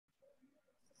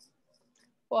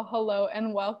Well, hello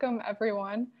and welcome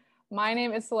everyone. My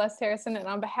name is Celeste Harrison, and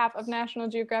on behalf of National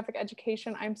Geographic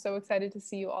Education, I'm so excited to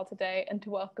see you all today and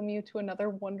to welcome you to another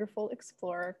wonderful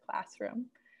Explorer classroom.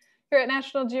 Here at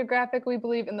National Geographic, we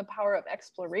believe in the power of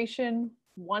exploration,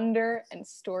 wonder, and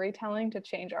storytelling to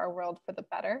change our world for the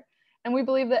better. And we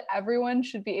believe that everyone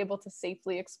should be able to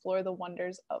safely explore the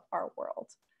wonders of our world.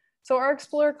 So our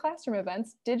Explorer Classroom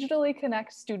events digitally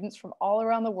connect students from all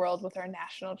around the world with our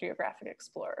National Geographic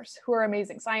Explorers, who are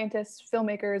amazing scientists,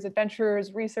 filmmakers,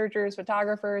 adventurers, researchers,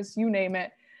 photographers, you name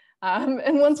it.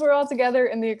 And once we're all together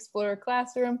in the Explorer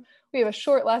Classroom, we have a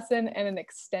short lesson and an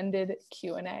extended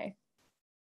Q&A.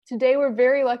 Today, we're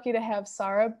very lucky to have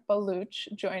Sara Balouch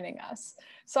joining us.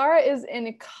 Sara is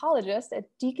an ecologist at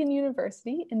Deakin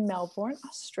University in Melbourne,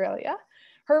 Australia.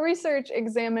 Her research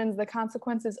examines the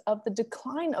consequences of the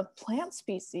decline of plant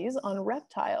species on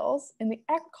reptiles in the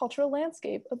agricultural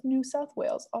landscape of New South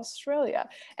Wales, Australia.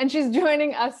 And she's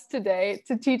joining us today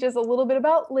to teach us a little bit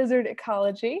about lizard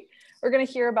ecology. We're going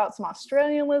to hear about some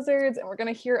Australian lizards, and we're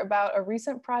going to hear about a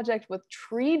recent project with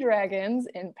tree dragons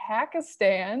in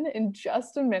Pakistan in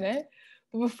just a minute.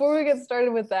 But before we get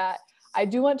started with that, I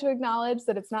do want to acknowledge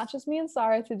that it's not just me and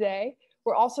Sara today.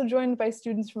 We're also joined by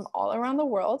students from all around the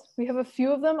world. We have a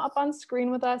few of them up on screen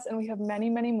with us, and we have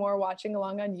many, many more watching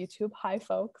along on YouTube. Hi,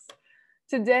 folks.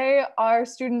 Today, our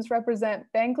students represent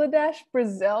Bangladesh,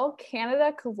 Brazil,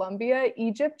 Canada, Colombia,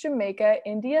 Egypt, Jamaica,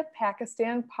 India,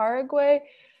 Pakistan, Paraguay,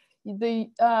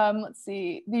 the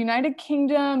United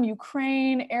Kingdom,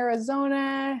 Ukraine,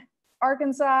 Arizona,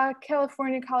 Arkansas,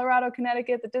 California, Colorado,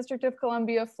 Connecticut, the District of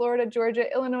Columbia, Florida,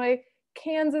 Georgia, Illinois,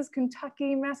 Kansas,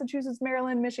 Kentucky, Massachusetts,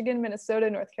 Maryland, Michigan, Minnesota,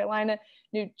 North Carolina,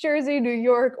 New Jersey, New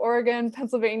York, Oregon,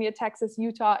 Pennsylvania, Texas,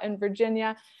 Utah, and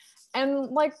Virginia, and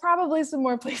like probably some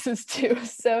more places too.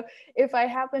 So if I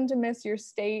happen to miss your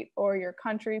state or your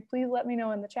country, please let me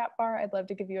know in the chat bar. I'd love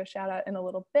to give you a shout out in a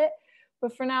little bit.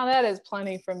 But for now, that is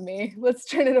plenty from me. Let's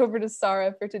turn it over to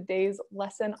Sara for today's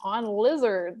lesson on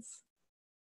lizards.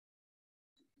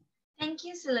 Thank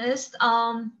you, Celeste.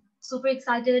 Super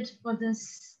excited for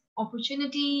this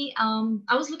opportunity.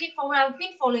 I was looking forward. I've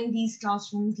been following these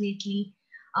classrooms lately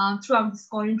throughout this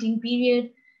quarantine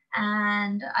period,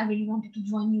 and I really wanted to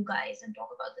join you guys and talk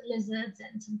about the lizards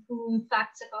and some cool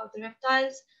facts about the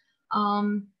reptiles.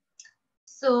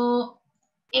 So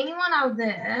anyone out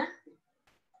there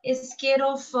is scared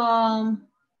of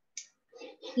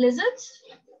lizards?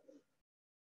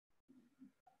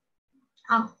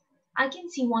 Oh, I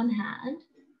can see one hand.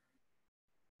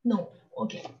 No,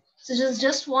 okay. So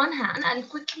just one hand. I'll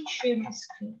quickly share my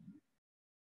screen.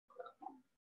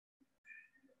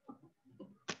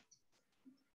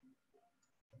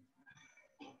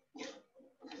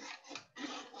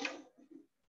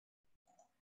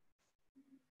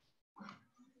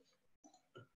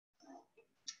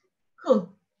 Cool.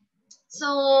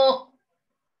 So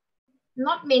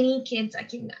not many kids,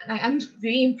 I'm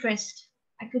very impressed.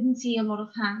 I couldn't see a lot of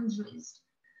hands raised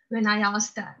when I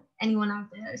asked that anyone out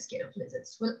there is scared of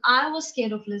lizards. Well, I was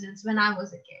scared of lizards when I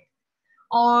was a kid.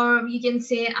 Or you can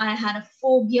say I had a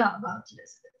phobia about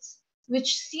lizards,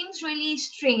 which seems really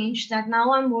strange that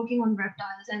now I'm working on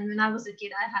reptiles. And when I was a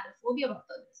kid, I had a phobia about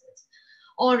the lizards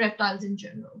or reptiles in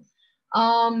general.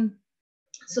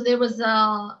 So there was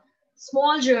a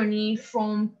small journey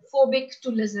from phobic to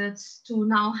lizards to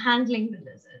now handling the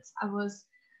lizards. I was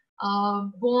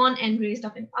born and raised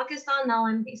up in Pakistan. Now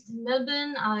I'm based in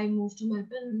Melbourne. I moved to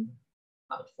Melbourne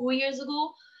about 4 years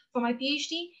ago for my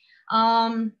PhD.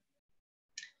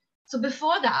 So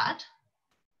before that,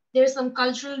 there's some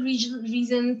cultural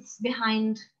reasons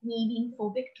behind me being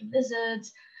phobic to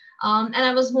lizards. And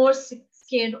I was more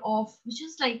scared of, which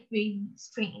is like very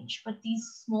strange, but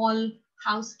these small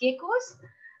house geckos.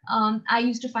 I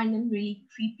used to find them really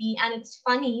creepy, and it's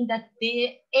funny that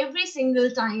every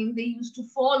single time they used to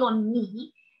fall on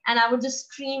me, and I would just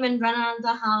scream and run around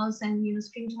the house and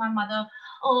scream to my mother,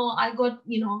 "Oh, I got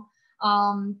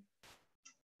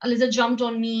a lizard jumped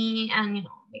on me," and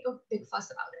make a big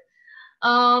fuss about it.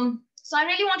 So I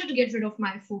really wanted to get rid of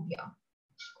my phobia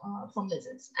from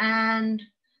lizards, and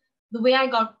the way I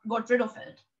got rid of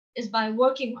it is by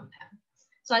working on them.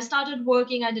 So I started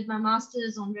working, I did my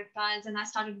master's on reptiles, and I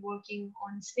started working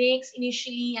on snakes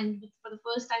initially. And for the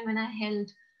first time when I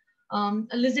held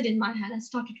a lizard in my hand, I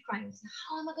started crying. I was like,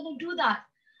 how am I going to do that?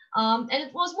 And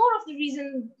it was more of the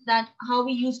reason that how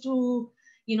we used to,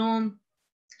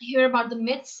 hear about the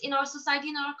myths in our society,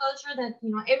 in our culture, that,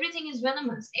 everything is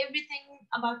venomous. Everything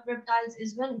about reptiles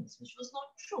is venomous, which was not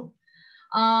true.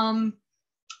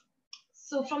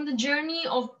 So from the journey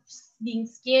of being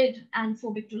scared and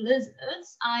phobic to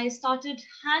lizards, I started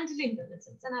handling the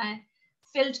lizards, and I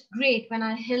felt great when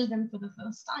I held them for the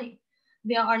first time.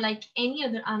 They are like any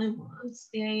other animals.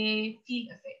 They feel,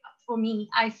 for me,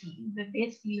 I feel that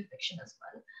they feel affection as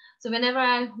well. So whenever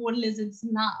I hold lizards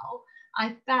now,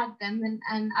 I pat them,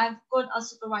 and I've got a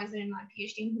supervisor in my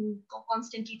PhD who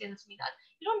constantly tells me that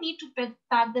you don't need to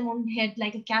pat them on the head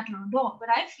like a cat or a dog. But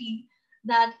I feel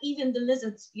that even the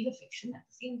lizards feel affection at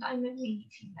the same time, and we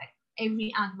feel like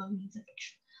every animal needs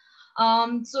affection.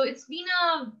 So it's been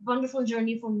a wonderful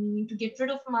journey for me to get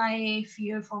rid of my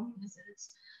fear from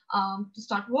lizards, to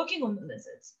start working on the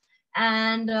lizards.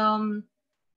 And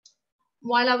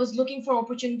while I was looking for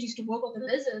opportunities to work on the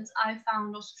lizards, I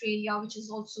found Australia, which is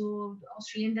also,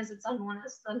 Australian deserts are known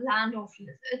as the land of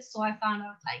lizards. So I found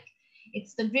out like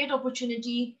it's the great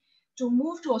opportunity to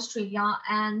move to Australia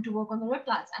and to work on the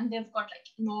reptiles. And they've got like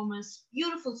enormous,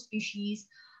 beautiful species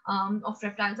of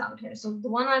reptiles out here. So the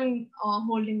one I'm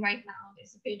holding right now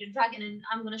is a bearded dragon, and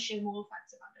I'm going to share more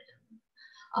facts about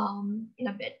it in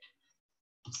a bit.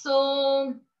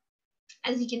 So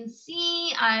as you can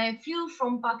see, I flew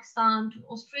from Pakistan to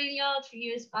Australia 3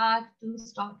 years back to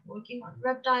start working on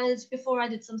reptiles. Before, I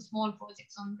did some small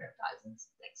projects on reptiles and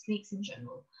like snakes in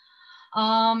general.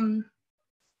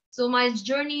 So my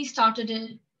journey started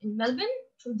in Melbourne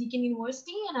through Deakin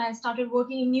University, and I started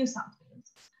working in New South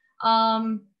Wales.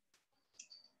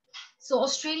 So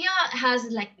Australia has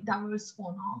like diverse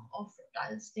fauna of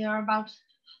reptiles. There are about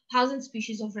 1,000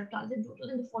 species of reptiles in total,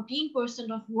 and the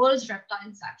 14% of world's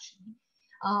reptiles actually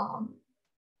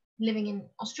living in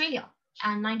Australia,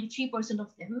 and 93%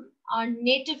 of them are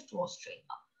native to Australia.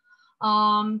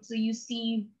 So you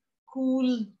see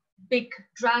cool big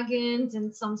dragons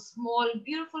and some small,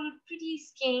 beautiful, pretty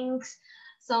skinks,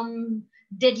 some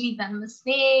deadly venomous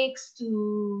snakes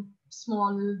to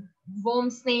small worm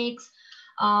snakes.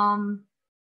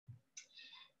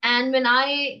 And when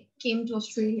I came to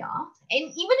Australia, and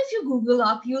even if you Google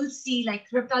up, you'll see like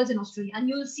reptiles in Australia, and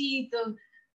you'll see the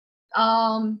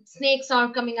snakes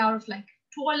are coming out of like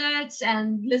toilets,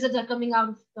 and lizards are coming out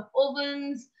of the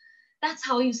ovens. That's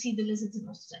how you see the lizards in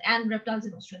Australia and reptiles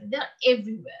in Australia. They're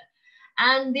everywhere,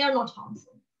 and they are not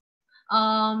harmful.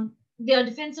 They are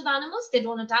defensive animals. They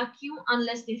don't attack you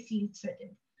unless they feel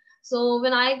threatened. So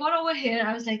when I got over here,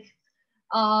 I was like,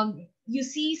 you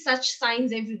see such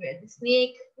signs everywhere. The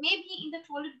snake may be in the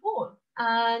toilet bowl,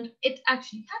 and it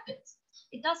actually happens.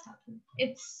 It does happen.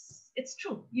 It's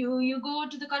true. You go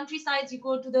to the countrysides, you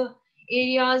go to the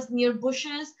areas near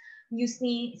bushes, you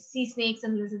see snakes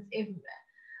and lizards everywhere.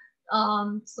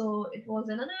 So it was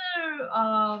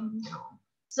another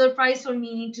surprise for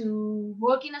me to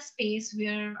work in a space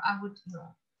where I would,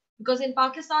 because in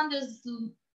Pakistan,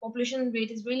 the population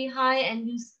rate is really high, and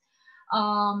you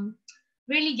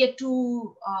really get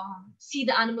to see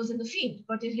the animals in the field.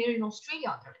 But here in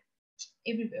Australia,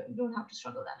 they're everywhere. You don't have to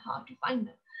struggle that hard to find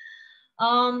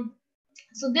them.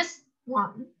 So this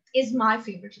one is my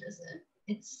favorite lizard.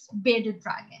 It's bearded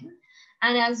dragon.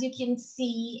 And as you can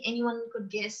see, anyone could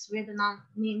guess where the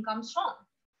name comes from.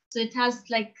 So it has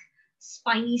like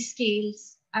spiny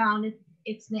scales around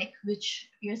its neck, which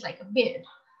appears like a beard.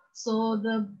 So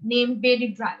the name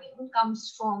bearded dragon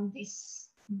comes from this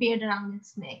beard around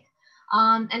its neck.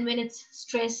 And when it's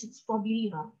stressed, it's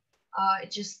probably,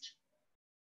 it just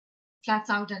flats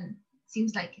out and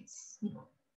seems like it's,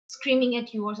 screaming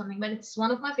at you or something. But it's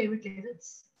one of my favorite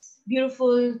lizards. It's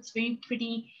beautiful. It's very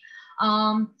pretty.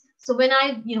 So when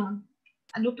I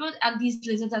looked at these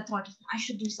lizards, I thought I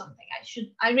should do something.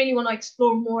 I really want to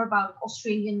explore more about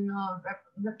Australian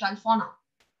reptile fauna.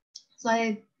 So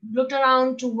I looked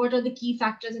around to what are the key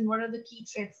factors and what are the key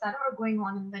threats that are going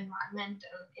on in the environment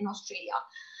in Australia.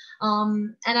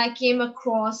 And I came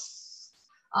across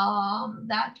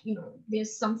that,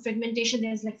 there's some fragmentation.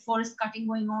 There's like forest cutting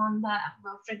going on. The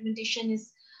fragmentation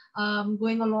is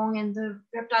going along, and the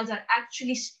reptiles are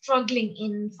actually struggling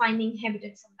in finding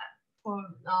habitats for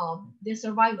their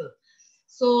survival.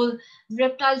 So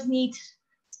reptiles need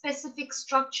specific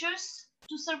structures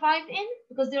to survive in,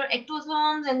 because they are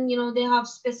ectozoans, and they have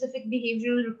specific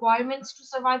behavioral requirements to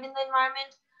survive in the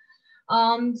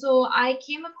environment. So I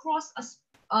came across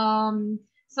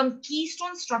some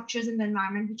keystone structures in the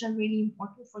environment which are really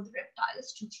important for the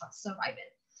reptiles to survive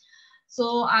in.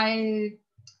 So I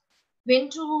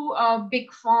went to a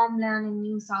big farmland in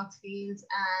New South Wales,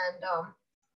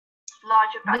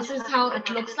 and this is how it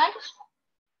looks like.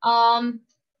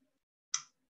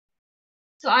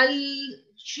 So I'll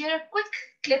share a quick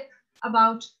clip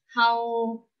about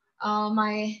how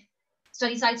my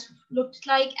study sites looked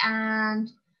like, and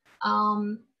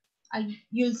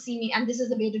you'll see me, and this is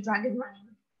the bearded dragon running,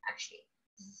 actually.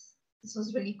 This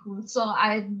was really cool. So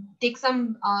I take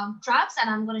some traps, and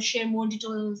I'm going to share more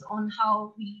details on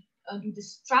how we do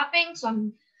this trapping. So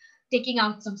I'm taking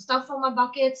out some stuff from our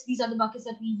buckets. These are the buckets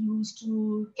that we use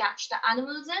to catch the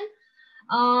animals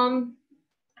in.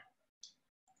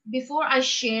 Before I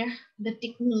share the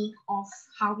technique of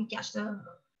how we catch the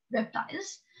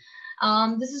reptiles,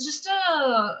 this is just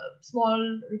a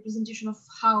small representation of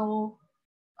how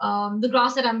the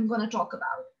grass that I'm going to talk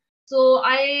about. So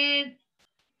I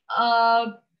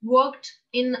worked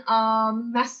in a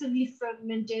massively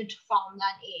fragmented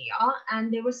farmland area,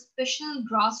 and there were special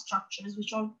grass structures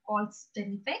which are called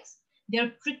stenifex.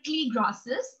 They're prickly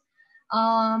grasses.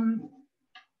 I'll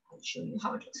show you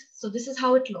how it looks. So this is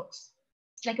how it looks.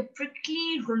 It's like a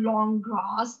prickly long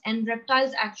grass, and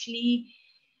reptiles actually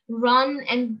run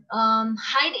and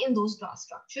hide in those grass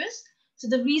structures. So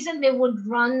the reason they would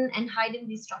run and hide in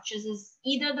these structures is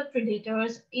either the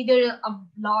predators, either a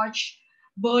large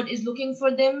bird is looking for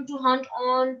them to hunt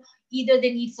on, either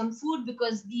they need some food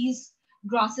because these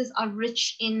grasses are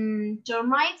rich in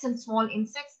termites and small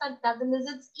insects that the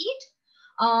lizards eat.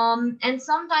 And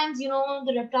sometimes, you know,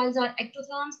 the reptiles are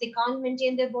ectotherms. They can't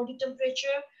maintain their body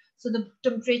temperature. So the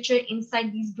temperature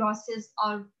inside these grasses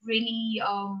are really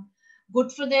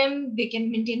good for them. They can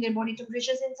maintain their body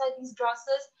temperatures inside these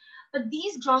grasses. But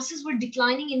these grasses were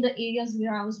declining in the areas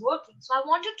where I was working. So I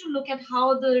wanted to look at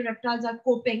how the reptiles are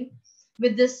coping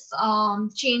with this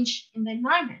change in the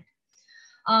environment.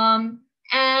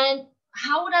 And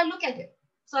how would I look at it?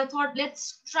 So I thought,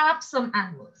 let's trap some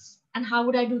animals. And how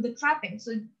would I do the trapping?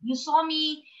 So you saw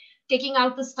me taking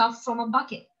out the stuff from a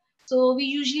bucket. So we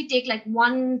usually take like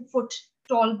 1 foot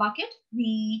tall bucket.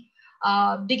 We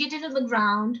dig it into the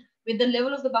ground with the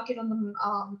level of the bucket on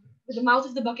the with the mouth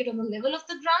of the bucket on the level of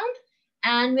the ground.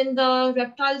 And when the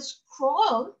reptiles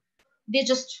crawl, they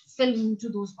just fell into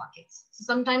those buckets. So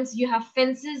sometimes you have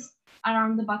fences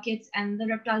around the buckets, and the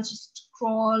reptiles just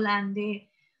crawl, and they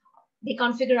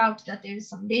can't figure out that there is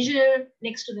some danger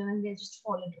next to them, and they just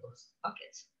fall into those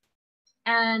buckets.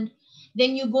 And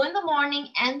then you go in the morning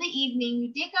and the evening,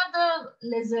 you take out the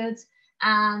lizards,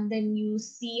 and then you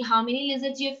see how many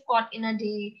lizards you've caught in a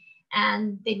day,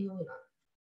 and then you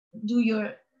do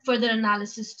your further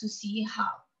analysis to see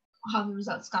how the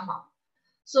results come out.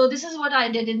 So this is what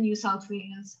I did in New South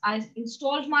Wales. I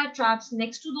installed my traps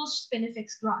next to those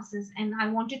spinifex grasses, and I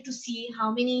wanted to see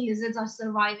how many lizards are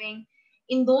surviving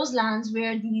in those lands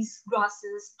where these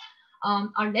grasses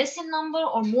are less in number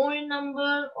or more in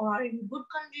number, or are in good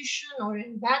condition or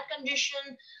in bad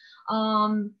condition,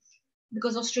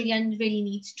 because Australia really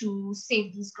needs to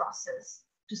save these grasses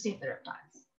to save the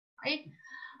reptiles, right?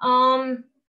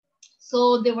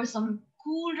 So there were some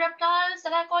cool reptiles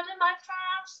that I caught in my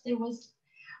traps. There was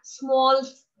small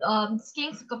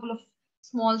skinks, a couple of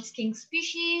small skink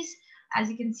species. As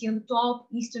you can see on the top,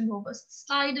 eastern robust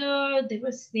slider. There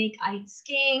were snake-eyed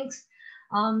skinks,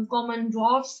 common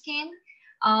dwarf skink.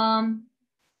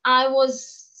 I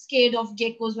was scared of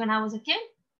geckos when I was a kid,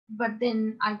 but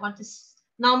then I got this.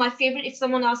 Now my favorite, if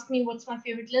someone asks me what's my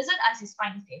favorite lizard, I say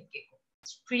spiny-tailed gecko.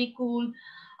 It's pretty cool.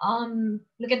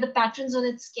 Look at the patterns on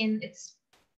its skin. It's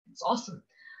awesome.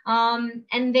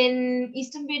 And then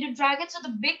eastern bearded dragons, so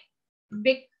the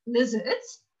big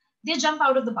lizards, they jump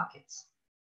out of the buckets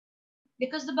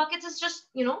because the buckets is just,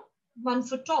 1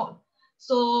 foot tall.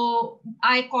 So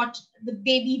I caught the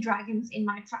baby dragons in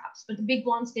my traps, but the big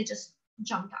ones, they just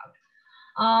jumped out.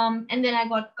 And then I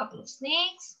got a couple of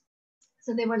snakes.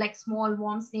 So they were like small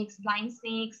worm snakes, blind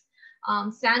snakes,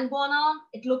 sand goanna.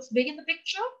 It looks big in the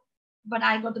picture, but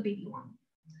I got the baby one.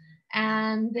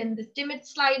 And then the timid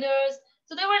sliders.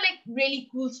 So they were like really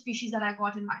cool species that I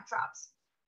got in my traps,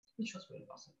 which was really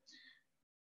awesome.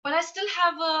 But I still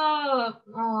have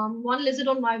one lizard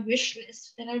on my wish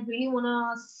list that I really want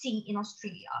to see in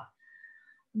Australia,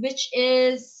 which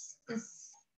is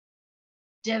this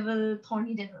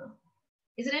thorny devil.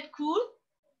 Isn't it cool?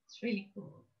 It's really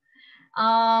cool.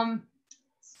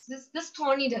 This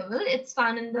thorny devil, it's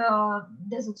found in the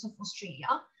deserts of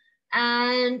Australia.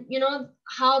 And you know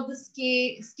how the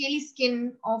scaly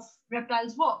skin of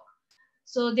reptiles work.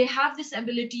 So they have this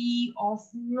ability of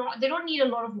they don't need a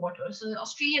lot of water. So the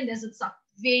Australian deserts are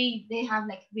they have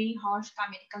like very harsh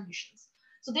climatic conditions.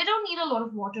 So they don't need a lot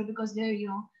of water because they're,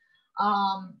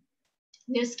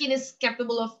 their skin is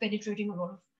capable of penetrating a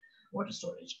lot of water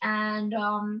storage. And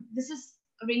this is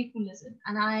a really cool lizard.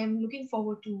 And I'm looking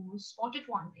forward to spot it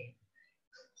one day.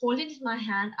 Hold it in my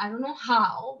hand. I don't know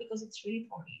how because it's really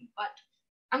thorny, but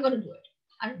I'm going to do it.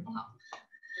 I don't know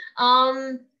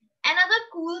how. Another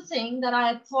cool thing that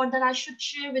I thought that I should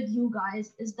share with you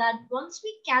guys is that once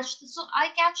we catch this, so I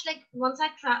catch like once I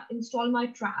install my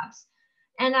traps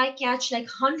and I catch like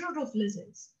 100 of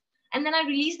lizards, and then I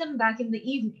release them back in the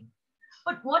evening.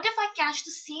 But what if I catch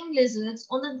the same lizards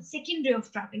on the second day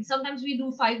of trapping? Sometimes we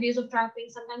do 5 days of trapping,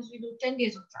 sometimes we do 10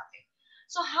 days of trapping.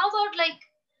 So how about like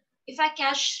if I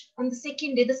catch on the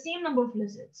second day the same number of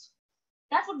lizards?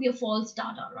 That would be a false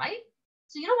data, right?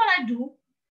 So you know what I do?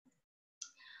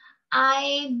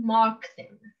 I mark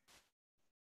them.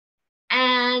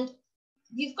 And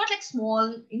we've got like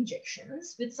small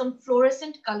injections with some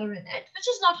fluorescent color in it, which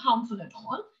is not harmful at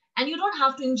all. And you don't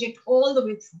have to inject all the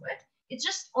way through it. It's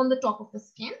just on the top of the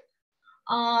skin.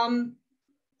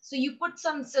 So you put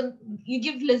you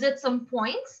give lizards some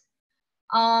points,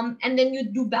 and then you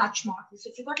do batch marking. So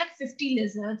if you've got like 50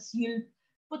 lizards, you'll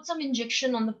put some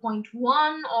injection on the 0.1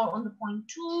 or on the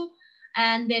 0.2,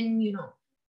 and then, you know,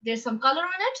 there's some color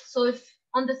in it. So if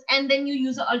on this, and then you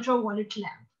use an ultraviolet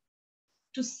lamp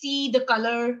to see the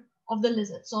color of the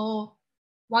lizard. So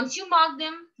once you mark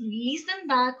them, release them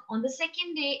back on the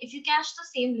second day. If you catch the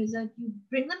same lizard, you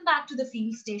bring them back to the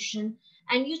field station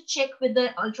and you check with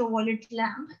the ultraviolet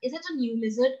lamp, is it a new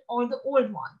lizard or the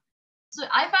old one? So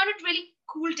I found it really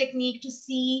cool technique to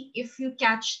see if you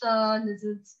catch the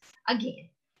lizards again.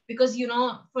 Because, you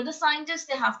know, for the scientists,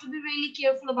 they have to be really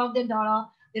careful about their data.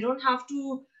 They don't have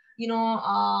to, you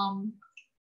know,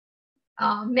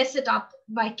 mess it up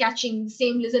by catching the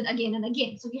same lizard again and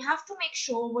again. So we have to make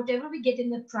sure whatever we get in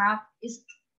the trap is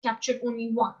captured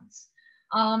only once.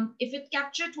 If it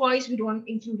captured twice, we don't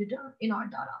include it in our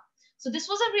data. So this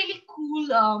was a really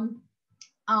cool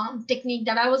technique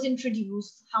that I was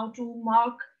introduced, how to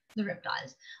mark the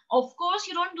reptiles. Of course,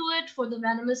 you don't do it for the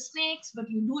venomous snakes, but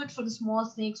you do it for the small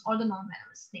snakes or the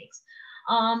non-venomous snakes.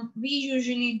 We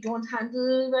usually don't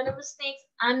handle venomous snakes.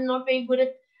 I'm not very good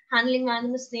at handling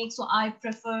venomous snakes, so I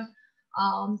prefer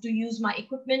to use my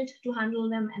equipment to handle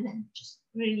them and then just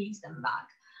release them back.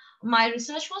 My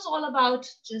research was all about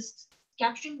just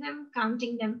capturing them,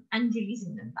 counting them, and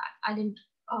releasing them back. I didn't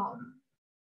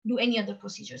do any other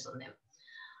procedures on them.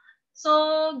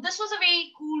 So this was a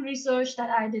very cool research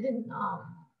that I did in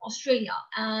Australia.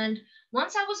 And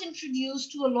once I was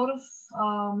introduced to a lot of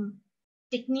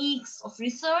techniques of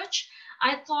research,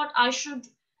 I thought I should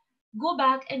go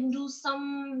back and do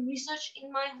some research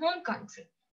in my home country,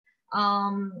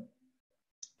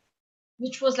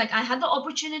 which was like I had the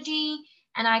opportunity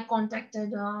and I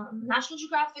contacted National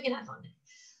Geographic and I thought,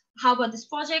 how about this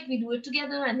project? We do it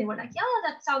together. And they were like, yeah,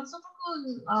 that sounds super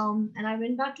cool. And I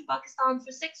went back to Pakistan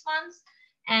for 6 months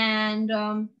and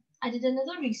I did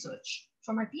another research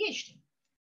for my PhD.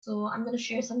 So I'm going to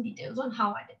share some details on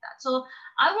how I did that. So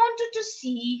I wanted to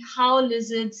see how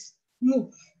lizards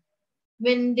move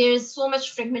when there's so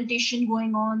much fragmentation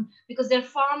going on, because there are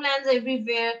farmlands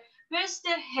everywhere. Where's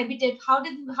their habitat? How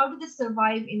do they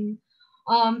survive in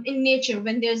nature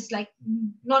when there's like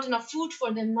not enough food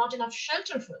for them, not enough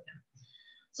shelter for them?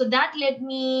 So that led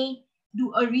me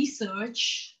do a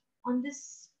research on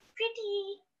this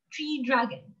pretty tree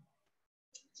dragon.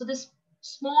 So this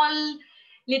small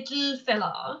little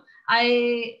fella,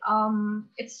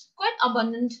 it's quite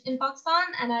abundant in Pakistan,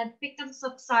 and I picked up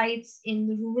some sites in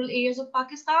the rural areas of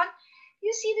Pakistan.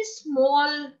 You see this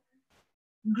small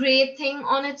gray thing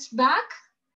on its back?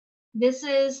 This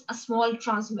is a small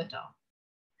transmitter.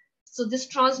 So this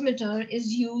transmitter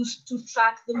is used to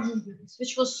track the movements,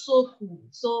 which was so cool.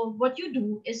 So what you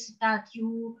do is that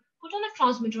you put on a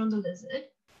transmitter on the lizard.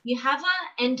 You have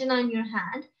an antenna in your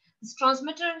hand. This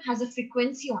transmitter has a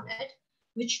frequency on it,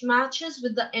 which matches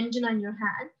with the antenna in your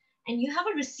hand. And you have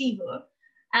a receiver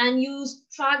and you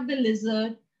track the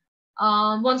lizard.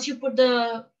 Once you put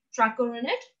the tracker in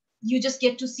it, you just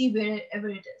get to see wherever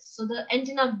it is. So the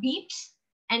antenna beeps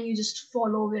and you just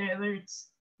follow wherever it's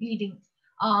leading.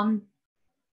 And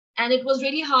it was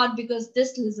really hard because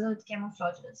this lizard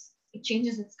camouflages. It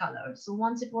changes its color. So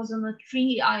once it was on a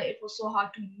tree, it was so hard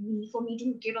for me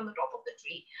to get on the top of the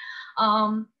tree.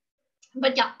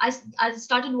 But yeah, I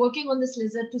started working on this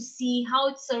lizard to see how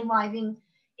it's surviving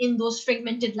in those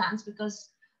fragmented lands, because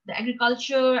the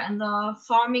agriculture and the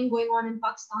farming going on in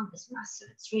Pakistan is massive.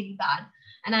 It's really bad.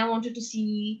 And I wanted to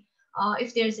see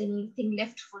if there's anything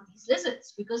left for these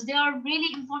lizards, because they are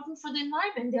really important for the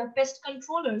environment. They are pest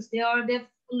controllers. They have a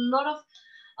lot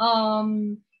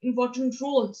of important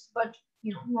roles, but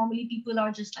you know, normally people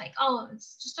are just like, oh,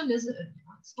 it's just a lizard. You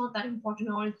know, it's not that important,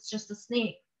 or it's just a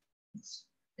snake.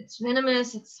 It's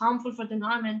venomous. It's harmful for the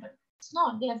environment, but it's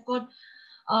not. They have got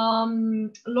a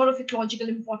lot of ecological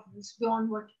importance beyond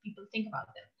what people think about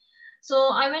them. So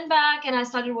I went back and I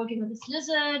started working with this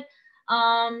lizard.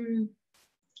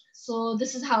 So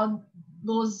this is how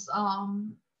those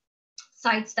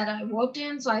sites that I worked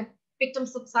in. So I picked up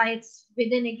some sites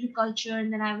within agriculture,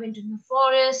 and then I went in the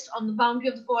forest. On the boundary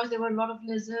of the forest, there were a lot of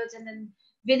lizards, and then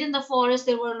within the forest,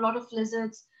 there were a lot of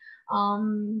lizards.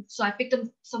 So I picked up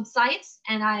some sites,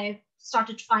 and I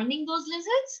started finding those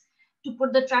lizards to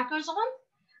put the trackers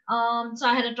on. So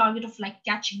I had a target of like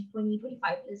catching 20,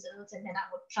 25 lizards, and then I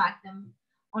would track them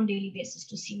on daily basis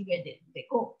to see where they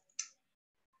go.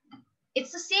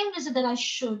 It's the same lizard that I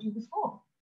showed you before.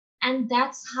 And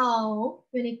that's how,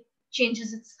 when it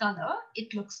changes its color,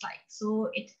 it looks like. So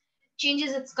it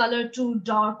changes its color to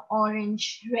dark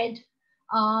orange, red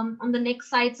on the neck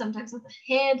side, sometimes on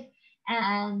the head.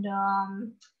 And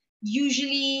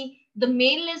usually the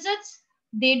male lizards,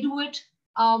 they do it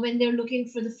when they're looking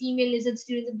for the female lizards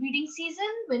during the breeding season,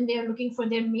 when they're looking for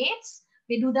their mates,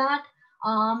 they do that.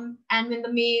 And when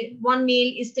the one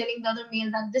male is telling the other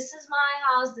male that this is my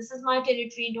house, this is my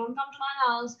territory, don't come to my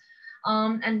house.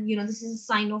 And you know, this is a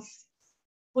sign of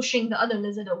pushing the other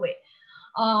lizard away.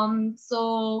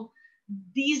 So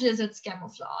these lizards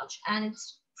camouflage, and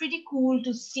it's pretty cool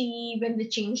to see when they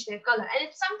change their color. And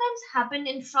it sometimes happened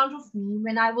in front of me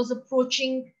when I was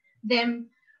approaching them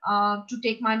to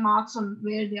take my marks on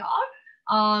where they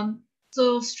are.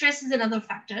 So stress is another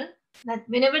factor, that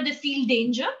whenever they feel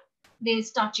danger, they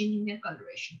start changing their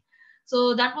coloration.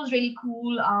 So that was really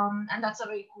cool, and that's a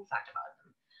very cool fact about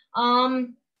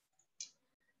them.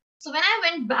 So when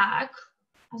I went back,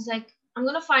 I was like, I'm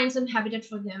going to find some habitat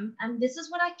for them. And this is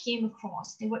what I came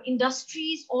across. There were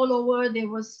industries all over. There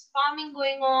was farming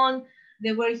going on.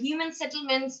 There were human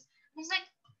settlements. I was like,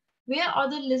 where are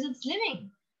the lizards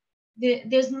living?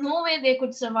 There's no way they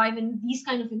could survive in these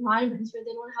kind of environments where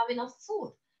they don't have enough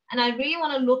food. And I really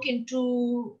want to look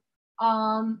into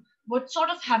what sort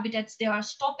of habitats they are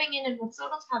stopping in and what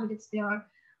sort of habitats they are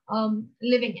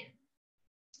living in.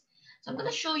 So I'm going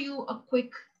to show you a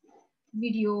quick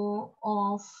video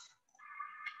of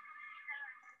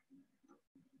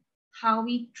how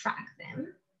we track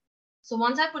them. So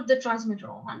once I put the transmitter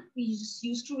on, we just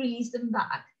used to release them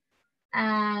back,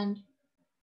 and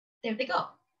there they go.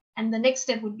 And the next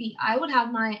step would be, I would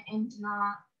have my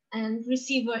antenna and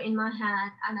receiver in my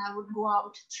hand, and I would go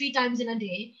out 3 times in a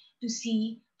day to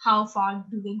see how far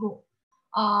do they go.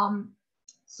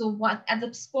 So what at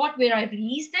the spot where I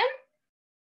release them,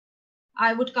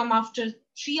 I would come after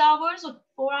 3 hours or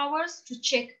 4 hours to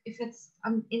check if it's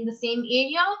in the same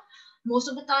area. Most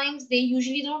of the times, they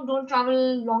usually don't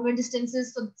travel longer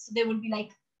distances. So they would be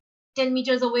like 10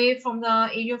 meters away from the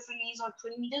area of release or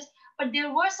 20 meters. But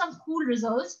there were some cool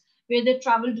results where they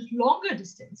traveled longer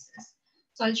distances.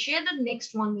 So I'll share the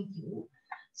next one with you.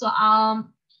 So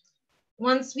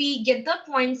once we get the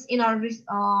points in our,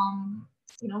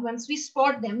 once we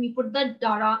spot them, we put the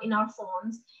data in our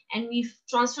phones, and we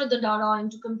transfer the data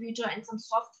into computer and some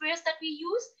softwares that we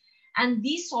use. And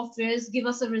these softwares give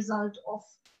us a result of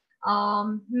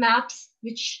maps,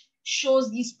 which shows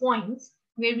these points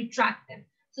where we track them.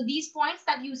 So these points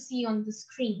that you see on the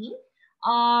screen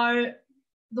are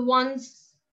the ones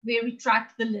where we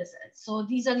tracked the lizards. So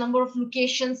these are number of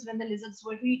locations when the lizards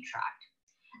were retracked.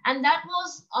 And that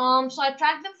was, so I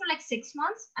tracked them for like 6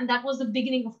 months, and that was the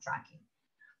beginning of tracking.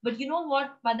 But you know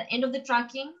what? By the end of the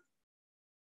tracking,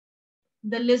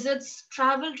 the lizards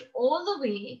traveled all the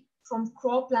way from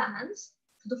croplands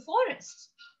to the forest.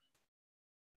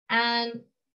 And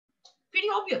pretty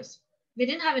obvious. They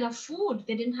didn't have enough food.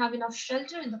 They didn't have enough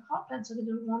shelter in the cropland, so they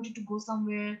didn't want to go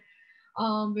somewhere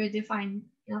where they find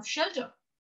enough shelter.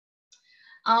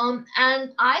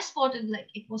 And I spotted, like,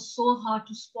 it was so hard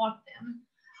to spot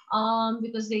them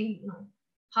because they,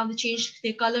 how they changed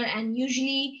their color. And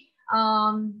usually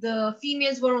the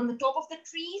females were on the top of the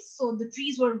trees. So the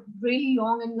trees were really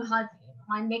long, and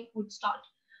my neck would start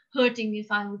hurting if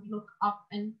I would look up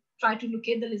and try to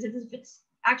locate the lizard if it's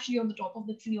actually on the top of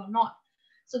the tree or not.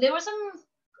 So there were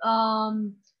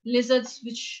some lizards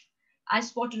which I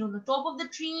spotted on the top of the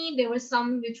tree. There were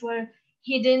some which were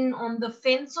hidden on the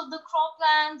fence of the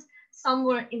croplands. Some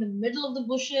were in the middle of the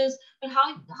bushes. But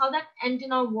how that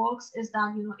antenna works is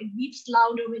that, it beeps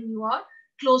louder when you are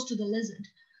close to the lizard.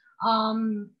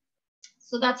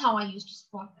 So that's how I used to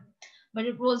spot them. But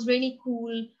it was really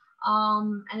cool,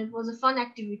 and it was a fun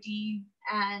activity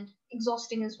and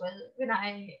exhausting as well when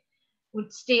I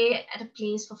would stay at a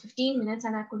place for 15 minutes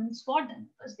and I couldn't spot them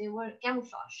because they were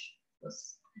camouflage. It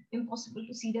was impossible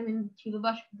to see them through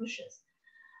the bushes.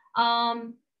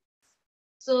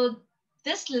 So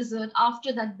this lizard,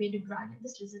 after that bearded dragon,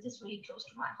 this lizard is really close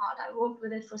to my heart. I worked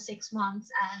with it for 6 months,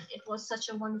 and it was such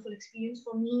a wonderful experience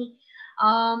for me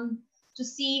to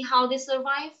see how they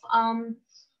survive.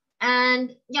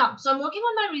 And yeah, so I'm working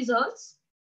on my results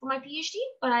for my PhD,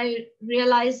 but I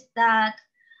realized that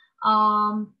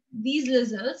these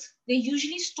lizards, they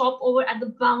usually stop over at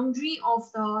the boundary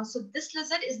of the, so this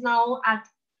lizard is now at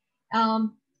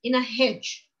in a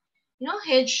hedge,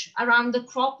 hedge around the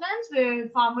croplands where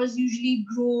farmers usually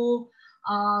grow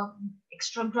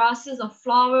extra grasses or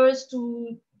flowers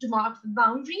to mark the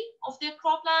boundary of their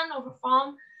cropland or a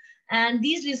farm. And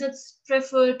these lizards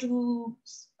prefer to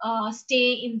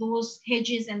stay in those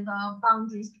hedges and the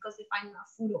boundaries because they find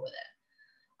enough food over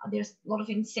there. There's a lot of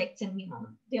insects, and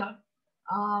they are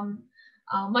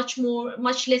much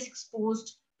less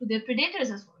exposed to their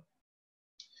predators as well.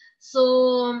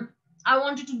 So I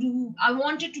wanted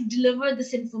to deliver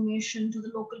this information to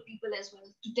the local people as well,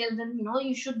 to tell them,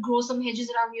 you should grow some hedges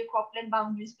around your cropland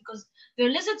boundaries because there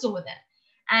are lizards over there.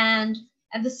 And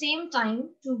at the same time,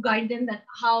 to guide them that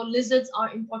how lizards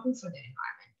are important for their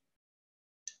environment.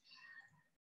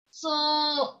 So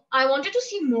I wanted to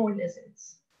see more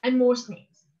lizards and more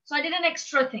snakes. So I did an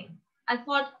extra thing. I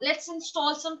thought, let's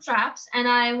install some traps, and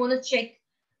I want to check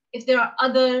if there are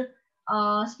other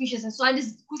species. And so I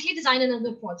just quickly designed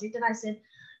another project, and I said,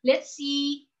 let's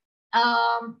see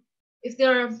if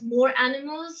there are more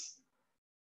animals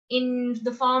in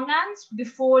the farmlands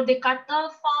before they cut the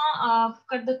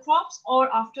crops,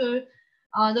 or after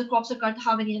the crops are cut,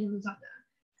 how many animals are there.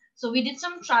 So we did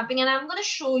some trapping, and I'm going to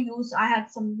show you. So I had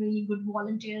some really good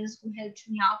volunteers who helped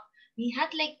me out. We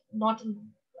had like not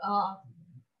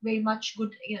very much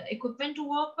good equipment to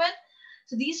work with.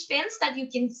 So these fence that you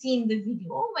can see in the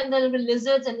video, when the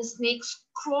lizards and the snakes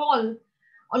crawl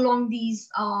along these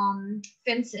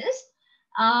fences,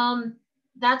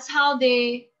 that's how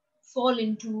they fall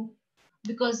into,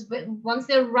 because once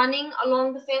they're running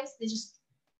along the fence, they just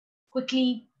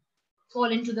quickly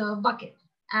fall into the bucket.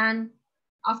 And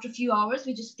after a few hours,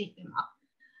 we just take them up.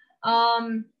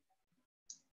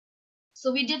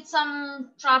 So we did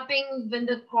some trapping when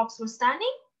the crops were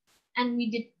standing, and we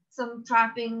did some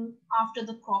trapping after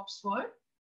the crops were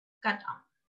cut down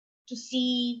to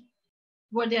see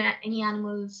were there any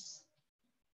animals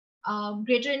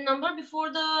greater in number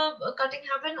before the cutting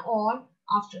happened or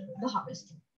after the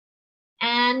harvesting.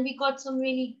 And we got some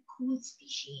really cool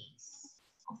species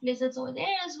of lizards over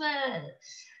there as well.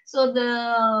 So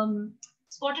the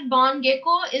spotted barn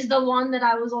gecko is the one that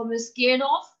I was always scared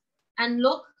of. And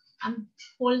look, I'm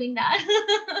holding that,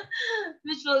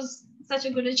 which was such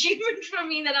a good achievement for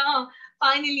me that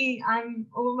finally I'm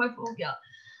over my phobia.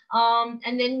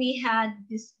 And then we had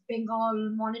this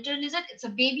Bengal monitor lizard. It's a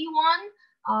baby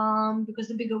one because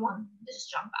the bigger one, they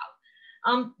just jump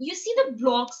out. You see the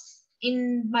blocks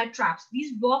in my traps.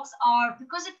 These blocks are,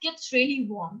 because it gets really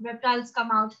warm, reptiles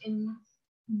come out in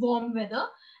warm weather,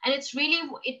 and it's really,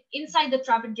 inside the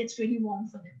trap, it gets really warm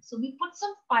for them. So we put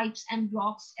some pipes and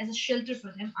blocks as a shelter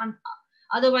for them, and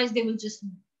otherwise they will just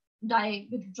die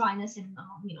with dryness and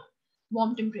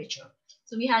warm temperature.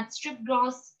 So we had strip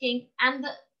grass, skink, and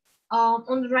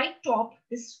on the right top,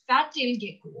 this fat-tailed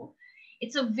gecko.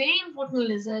 It's a very important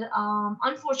lizard.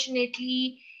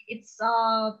 Unfortunately, it's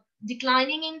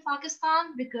declining in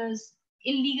Pakistan because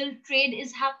illegal trade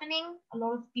is happening. A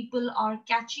lot of people are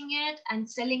catching it and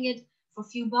selling it for a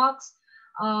few bucks.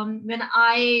 When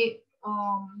I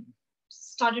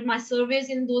started my surveys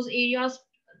in those areas,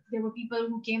 there were people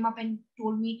who came up and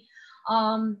told me,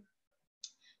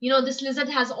 this lizard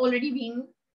has already been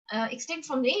extinct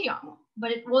from the area,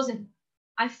 but it wasn't.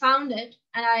 I found it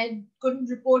and I couldn't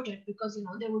report it because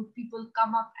there would people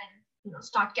come up and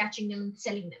start catching them and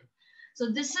selling them. So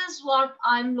this is what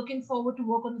I'm looking forward to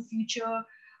work in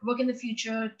the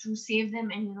future to save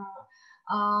them and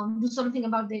do something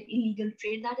about the illegal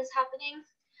trade that is happening.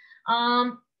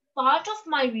 Part of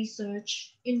my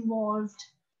research involved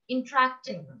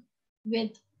interacting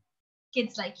with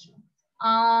kids like you.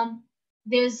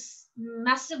 There's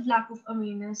massive lack of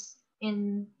awareness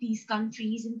in these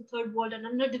countries, in the third world and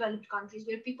underdeveloped countries,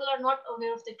 where people are not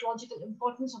aware of the ecological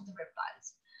importance of the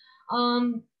reptiles.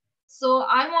 So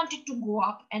I wanted to go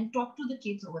up and talk to the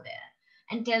kids over there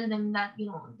and tell them that,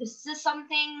 this is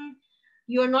something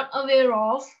you're not aware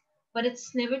of, but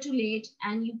it's never too late.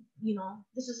 And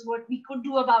this is what we could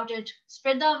do about it.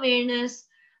 Spread the awareness,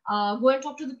 go and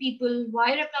talk to the people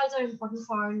why reptiles are important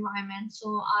for our environment.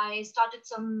 So I started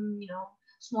some,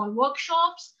 small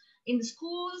workshops in the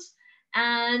schools.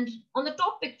 And on the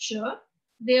top picture,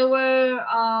 there were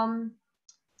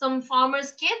some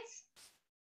farmers' kids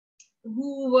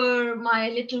who were my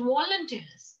little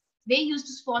volunteers. They used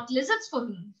to spot lizards for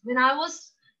me. When I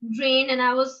was drained and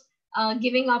I was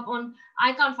giving up on,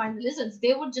 I can't find the lizards,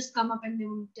 they would just come up and they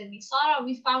would tell me, Sara,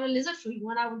 we found a lizard for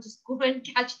you. And I would just go and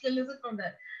catch the lizard from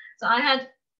there. So I had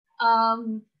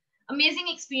amazing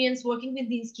experience working with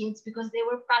these kids because they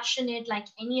were passionate like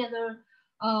any other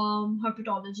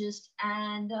herpetologist,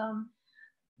 and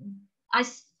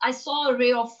I saw a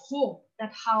ray of hope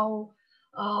that how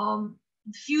the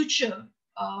future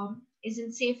is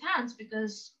in safe hands,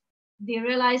 because they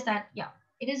realize that, yeah,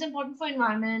 it is important for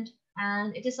environment,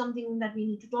 and it is something that we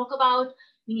need to talk about.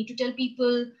 We need to tell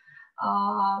people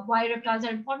why reptiles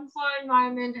are important for our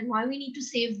environment and why we need to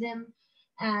save them.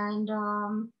 And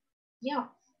yeah,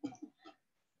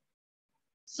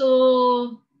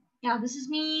 so yeah, this is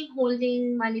me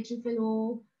holding my little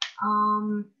pillow.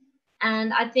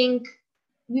 And I think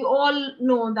we all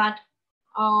know that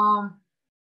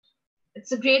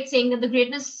it's a great saying that the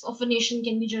greatness of a nation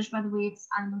can be judged by the way its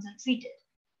animals are treated.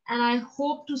 And I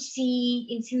hope to see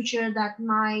in future that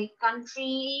my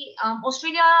country,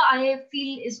 Australia, I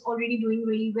feel is already doing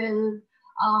really well.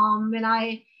 When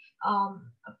I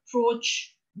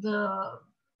approach the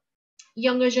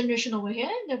younger generation over here,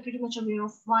 they're pretty much aware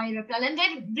of why reptile, and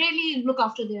they really look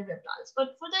after their reptiles.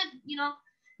 But for the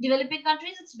developing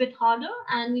countries, it's a bit harder,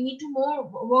 and we need to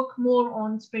work more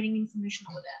on spreading information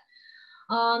over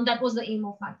there. That was the aim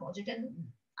of my project, and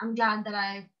I'm glad that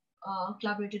I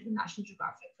collaborated with National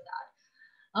Geographic for that.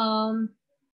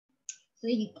 So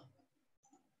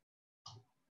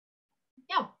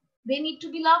yeah, they need to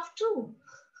be loved too,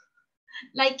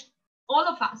 like all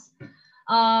of us.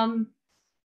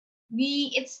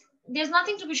 There's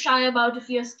nothing to be shy about if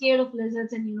you're scared of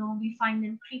lizards and we find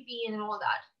them creepy and all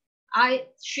that. I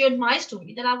shared my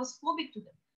story that I was phobic to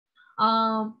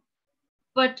them.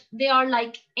 But they are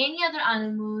like any other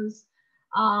animals.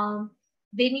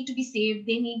 They need to be saved.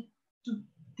 They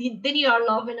need our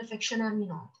love and affection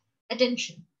and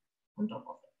attention on top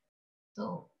of it.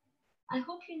 So I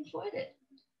hope you enjoyed it.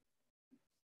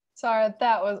 Sara,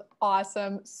 that was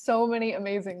awesome. So many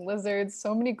amazing lizards,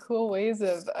 so many cool ways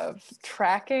of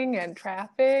tracking and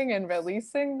trapping and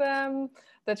releasing them.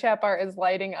 The chat bar is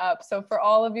lighting up. So for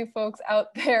all of you folks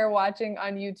out there watching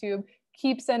on YouTube,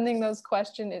 keep sending those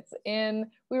questions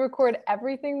in. We record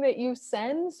everything that you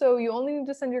send, so you only need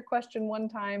to send your question one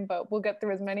time, but we'll get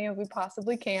through as many as we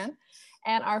possibly can.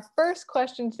 And our first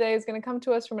question today is going to come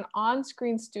to us from an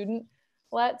on-screen student.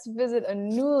 Let's visit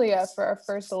Anulia for our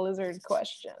first lizard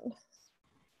question.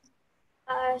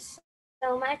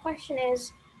 So my question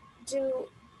is,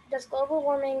 does global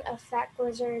warming affect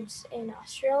lizards in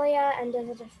Australia, and does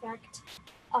it affect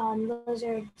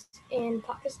lizards in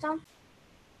Pakistan?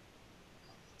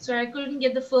 Sorry, I couldn't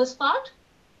get the first part.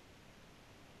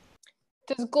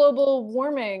 Does global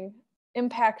warming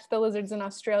impact the lizards in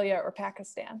Australia or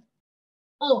Pakistan?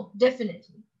 Oh,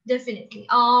 definitely.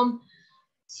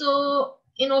 So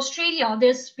in Australia,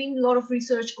 there's been a lot of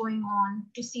research going on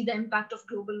to see the impact of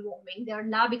global warming. There are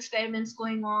lab experiments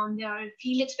going on. There are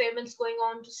field experiments going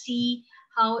on to see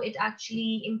how it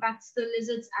actually impacts the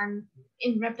lizards and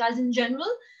in reptiles in general.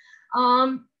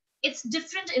 It's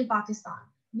different in Pakistan.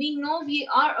 We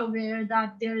are aware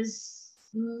that there's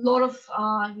a lot of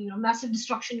massive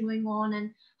destruction going on,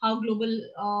 and how global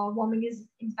warming is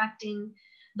impacting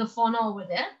the fauna over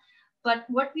there. But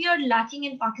what we are lacking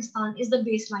in Pakistan is the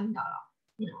baseline data.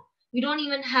 We don't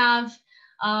even have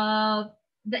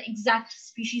the exact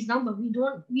species number.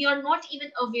 We are not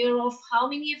even aware of how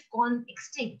many have gone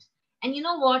extinct. And you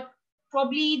know what?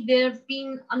 Probably there have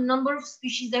been a number of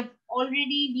species that have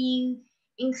already been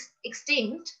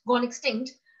gone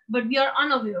extinct, but we are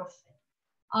unaware of it.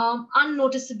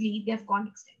 Unnoticeably, they've gone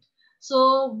extinct.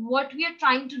 So what we are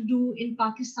trying to do in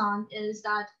Pakistan is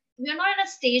that we are not at a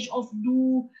stage of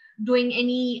doing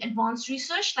any advanced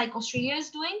research like Australia is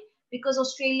doing, because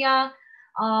Australia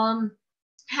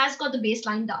has got the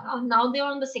baseline data. Now they're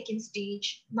on the second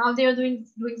stage. Now they are doing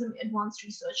some advanced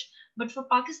research. But for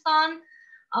Pakistan,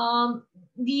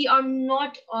 we are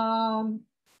not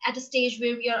at a stage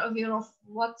where we are aware of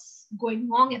what's going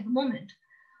wrong at the moment.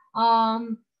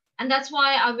 And that's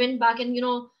why I went back and,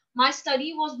 my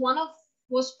study was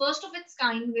first of its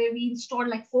kind, where we installed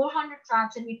like 400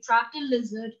 traps and we trapped a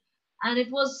lizard. And it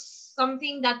was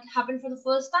something that happened for the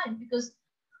first time, because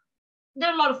there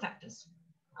are a lot of factors,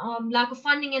 lack of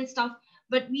funding and stuff.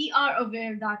 But we are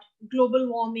aware that global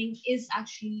warming is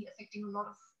actually affecting a lot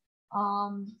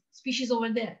of species over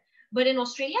there. But in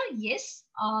Australia, yes,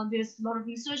 there's a lot of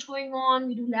research going on.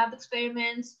 We do lab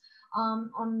experiments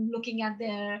on looking at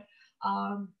their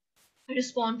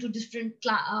respond to different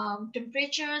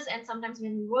temperatures. And sometimes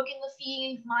when we work in the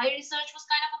field, my research was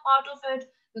kind of a part of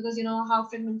it, because how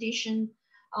fragmentation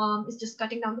is just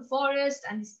cutting down the forest,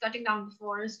 and this cutting down the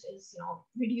forest is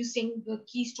reducing the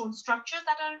keystone structures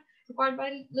that are required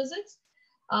by lizards.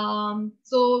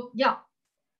 So yeah,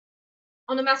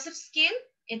 on a massive scale,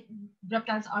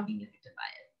 reptiles are being affected by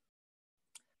it.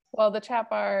 Well, the chat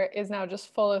bar is now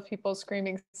just full of people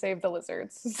screaming, "Save the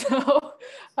lizards." So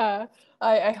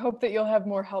I hope that you'll have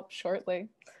more help shortly.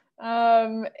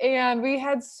 And we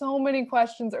had so many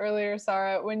questions earlier,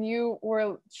 Sara, when you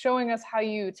were showing us how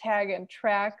you tag and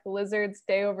track lizards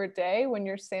day over day when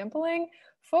you're sampling.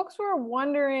 Folks were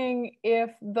wondering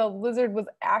if the lizard was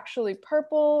actually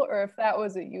purple or if that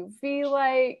was a UV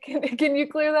light. Can you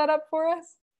clear that up for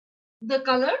us? The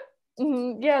color?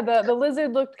 Mm-hmm. Yeah, the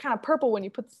lizard looked kind of purple when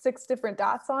you put 6 different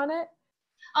dots on it.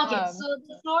 Okay, so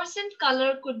the fluorescent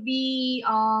color could be,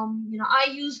 I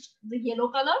used the yellow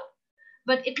color,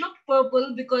 but it looked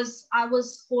purple because I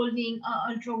was holding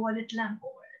an ultraviolet lamp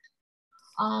over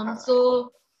it.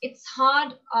 So it's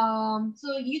hard.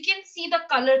 So you can see the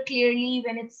color clearly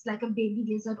when it's like a baby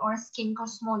lizard or a skink or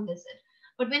small lizard.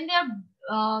 But when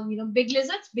they're, big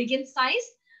lizards, big in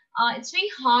size, it's very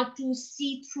hard to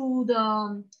see through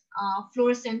the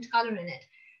fluorescent color in it.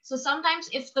 So sometimes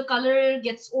if the color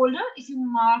gets older, if you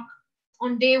mark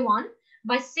on day 1,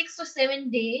 by 6th or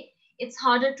 7th day, it's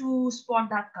harder to spot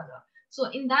that color. So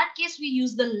in that case, we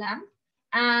use the lamp,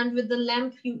 and with the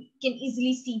lamp, you can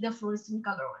easily see the fluorescent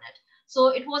color on it. So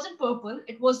it wasn't purple,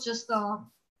 it was just the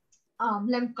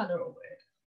lamp color over it.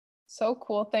 So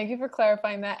cool. Thank you for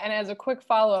clarifying that. And as a quick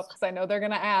follow-up, because I know they're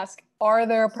going to ask, are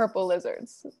there purple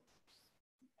lizards?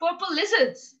 Purple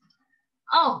lizards?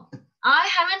 Oh, I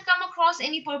haven't come across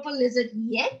any purple lizard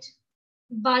yet,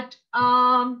 but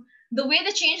the way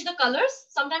they change the colors,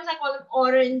 sometimes I call them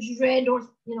orange, red, or,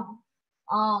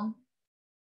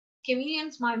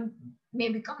 chameleons may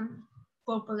become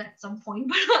purple at some point,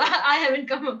 but I haven't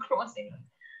come across any.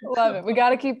 Love it. We got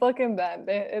to keep looking then.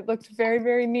 It looked very,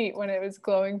 very neat when it was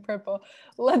glowing purple.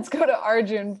 Let's go to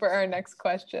Arjun for our next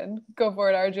question. Go for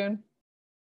it, Arjun.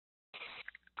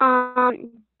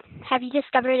 Have you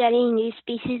discovered any new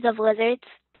species of lizards?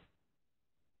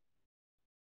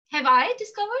 Have I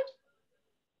discovered?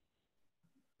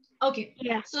 Okay.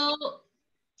 Yeah. So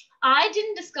I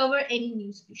didn't discover any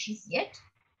new species yet.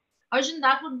 Arjun,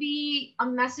 that would be a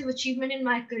massive achievement in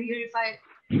my career if I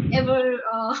ever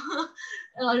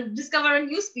discover a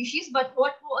new species. But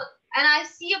and I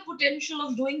see a potential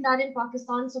of doing that in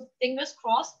Pakistan. So fingers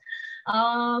crossed,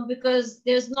 because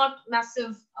there's not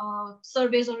massive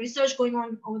surveys or research going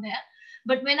on over there.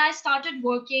 But when I started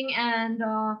working, and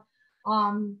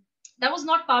that was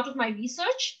not part of my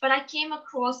research, but I came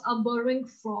across a burrowing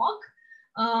frog.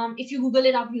 If you Google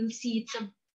it up, you'll see it's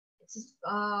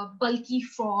a bulky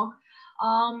frog.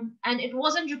 And it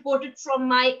wasn't reported from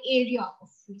my area of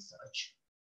research.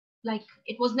 Like,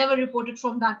 it was never reported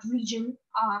from that region,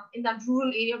 in that rural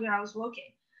area where I was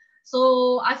working.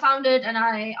 So I found it and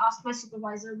I asked my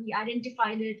supervisor, we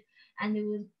identified it,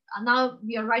 and now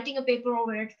we are writing a paper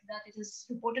over it that it is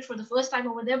reported for the first time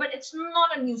over there, but it's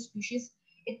not a new species.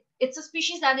 It's a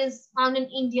species that is found in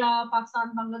India,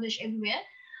 Pakistan, Bangladesh, everywhere.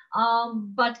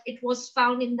 But it was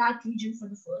found in that region for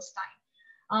the first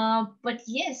time. But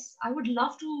yes, I would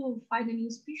love to find a new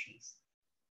species.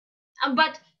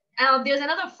 But there's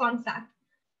another fun fact.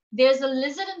 There's a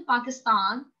lizard in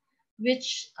Pakistan,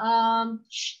 which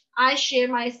I share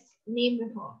my name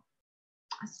with her.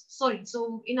 Sorry,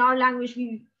 so in our language,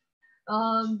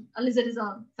 a lizard is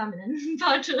a feminine.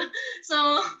 But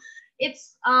so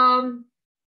its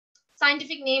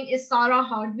scientific name is Sara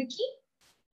Hardwicki.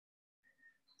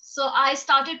 So I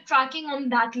started tracking on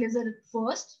that lizard at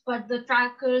first, but the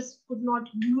trackers could not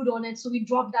glued on it, so we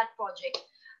dropped that project.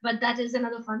 But that is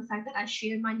another fun fact, that I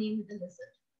share my name with the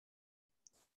lizard.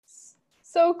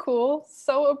 So cool,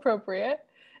 so appropriate.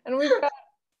 And we've got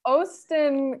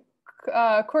Austin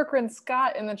Corcoran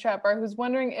Scott in the chat bar who's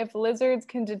wondering if lizards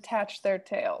can detach their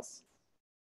tails.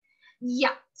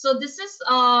 Yeah, so this is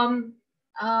found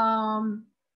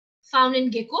in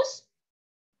geckos,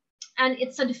 and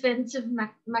it's a defensive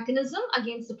mechanism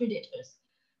against the predators.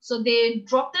 So they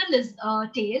drop their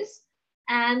tails,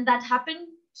 and that happened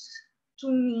to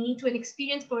me, to an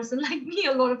experienced person like me,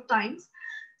 a lot of times.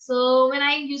 So when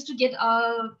I used to get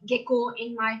a gecko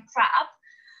in my trap,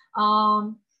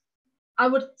 I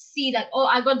would see that, oh,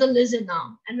 I got the lizard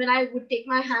now. And when I would take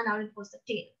my hand out, it was the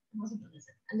tail, it wasn't the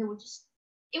lizard. And they would just,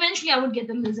 eventually I would get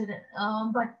the lizard.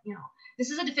 But this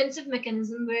is a defensive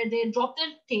mechanism where they drop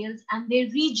their tails and they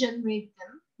regenerate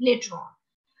them later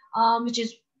on, which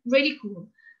is really cool.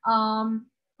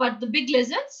 But the big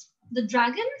lizards, the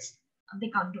dragons, they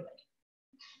can't do it.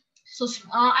 So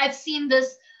I've seen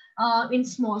this in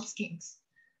small skinks.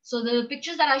 So the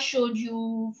pictures that I showed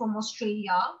you from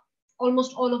Australia,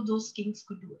 almost all of those skinks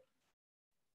could do it.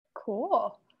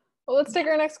 Cool. Well, let's take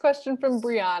our next question from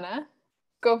Brianna.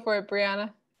 Go for it,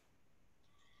 Brianna.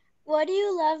 What do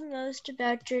you love most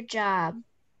about your job?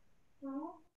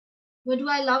 What do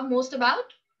I love most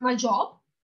about my job?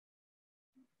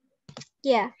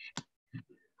 Yeah.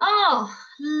 Oh,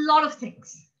 lot of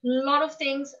things. Lot of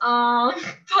things.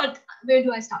 But where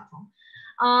do I start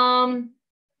from?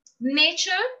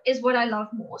 Nature is what I love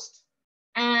most,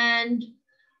 and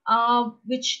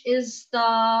which is the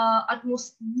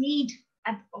utmost need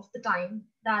of the time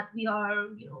that we are,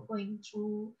 going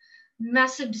through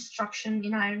massive destruction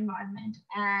in our environment.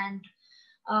 And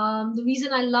the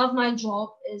reason I love my job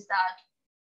is that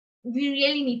we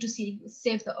really need to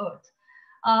save the earth.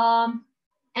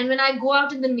 And when I go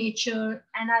out in the nature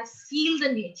and I feel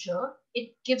the nature,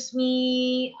 it gives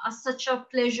me such a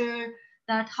pleasure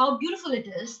that how beautiful it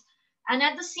is. And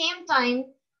at the same time,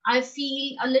 I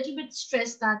feel a little bit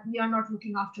stressed that we are not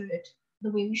looking after it the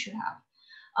way we should have.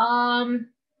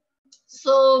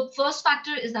 So first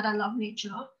factor is that I love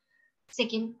nature.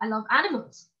 Second, I love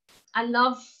animals. I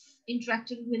love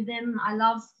interacting with them. I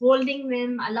love holding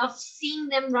them. I love seeing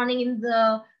them running in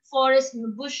the forest, in the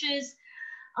bushes.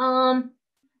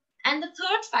 And the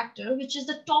third factor, which is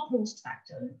the topmost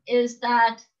factor, is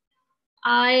that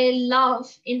I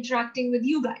love interacting with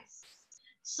you guys.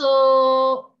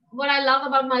 So what I love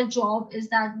about my job is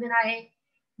that when I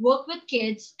work with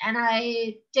kids and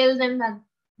I tell them that,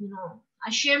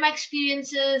 I share my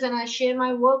experiences and I share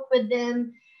my work with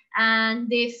them, and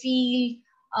they feel,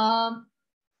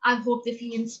 I hope they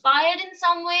feel inspired in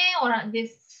some way, or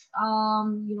they,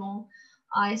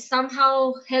 I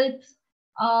somehow help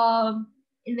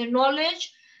in their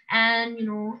knowledge. And,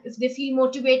 if they feel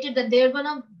motivated that they're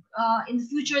gonna, in the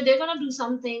future, they're gonna do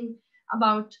something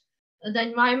about the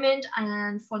environment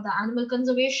and for the animal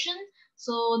conservation.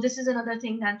 So this is another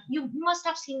thing that you must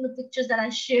have seen the pictures that I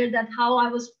shared, that how I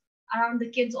was around the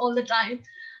kids all the time.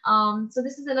 So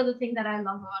this is another thing that I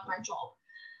love about my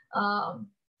job,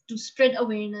 to spread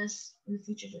awareness in the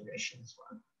future generation as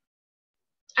well.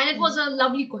 And it was a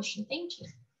lovely question. Thank you.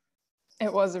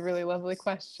 It was a really lovely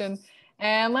question.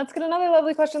 And let's get another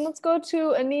lovely question. Let's go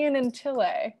to Anian in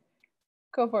Chile.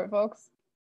 Go for it, folks.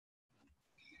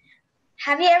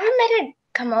 Have you ever met a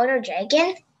Komodo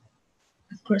dragon?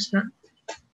 Of course not.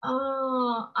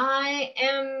 I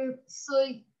am so,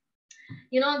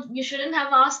 you shouldn't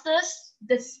have asked this.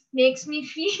 This makes me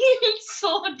feel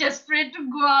so desperate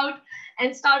to go out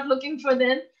and start looking for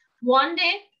them. One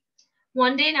day,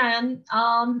 Nayan,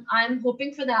 I'm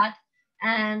hoping for that.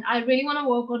 And I really want to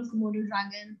work on Komodo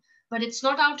dragon, but it's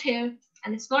not out here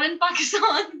and it's not in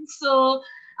Pakistan. So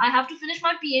I have to finish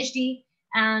my PhD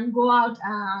and go out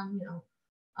and,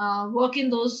 work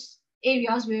in those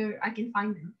areas where I can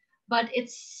find them. But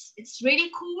it's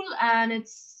really cool and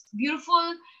it's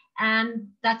beautiful, and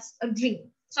that's a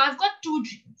dream. So I've got two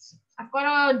dreams. I've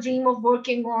got a dream of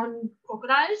working on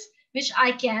crocodiles, which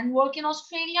I can work in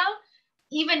Australia.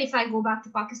 Even if I go back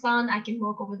to Pakistan, I can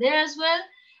work over there as well.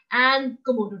 And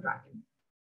Komodo dragon.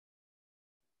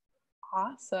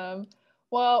 Awesome.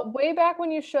 Well, way back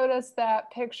when you showed us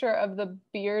that picture of the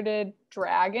bearded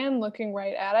dragon looking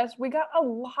right at us, we got a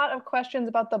lot of questions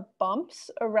about the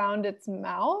bumps around its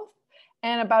mouth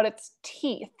and about its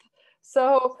teeth.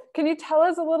 So can you tell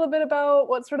us a little bit about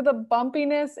what sort of the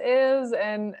bumpiness is,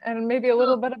 and maybe a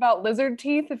little bit about lizard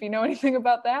teeth, if you know anything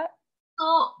about that?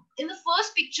 So in the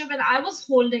first picture, when I was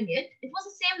holding it, it was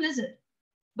the same lizard,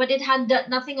 but it had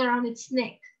nothing around its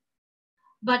neck.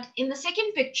 But in the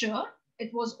second picture,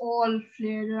 it was all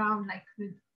flared around like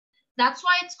with. That's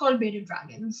why it's called bearded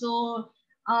dragon. So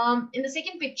in the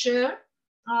second picture,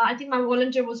 I think my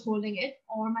volunteer was holding it,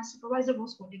 or my supervisor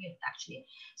was holding it actually.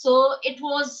 So it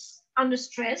was under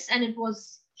stress and it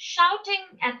was shouting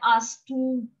at us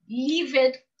to leave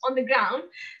it on the ground,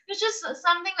 which is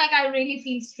something like I really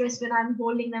feel stressed when I'm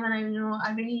holding them, and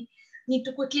I really need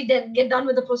to quickly then get done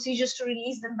with the procedures to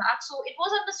release them back. So it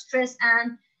was under stress,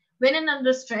 and when in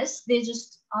under stress, they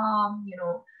just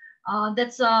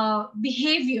that's a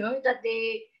behavior that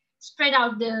they spread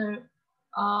out their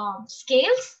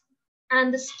scales,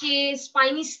 and the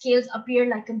spiny scales appear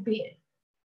like a beard.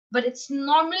 But it's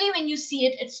normally, when you see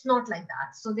it, it's not like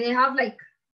that. So they have like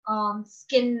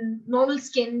normal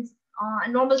skin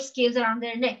and normal scales around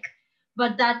their neck.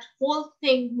 But that whole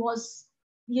thing was,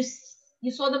 you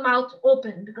saw the mouth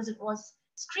open because it was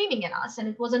screaming at us and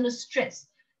it was under stress.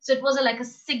 So it was like a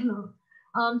signal.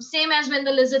 Same as when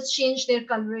the lizards change their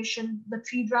coloration, the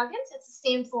tree dragons, it's the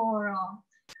same for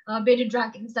bearded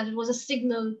dragons, that it was a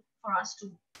signal for us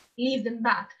to leave them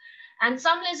back. And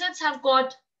some lizards have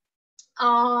got,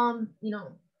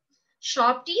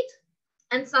 sharp teeth,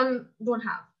 and some don't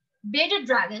have. Bearded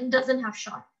dragon doesn't have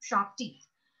sharp teeth.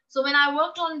 So when I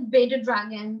worked on bearded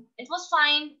dragon, it was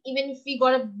fine. Even if we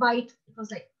got a bite, it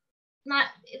was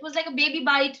like a baby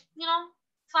bite,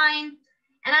 fine.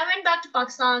 And I went back to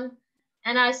Pakistan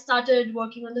and I started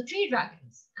working on the tree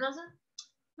dragons. And I was like,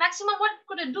 maximum, what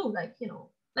could it do? Like, you know,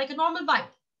 like a normal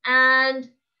bite. And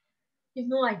you have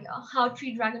no idea how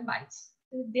tree dragon bites.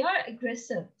 They are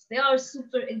aggressive. They are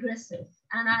super aggressive.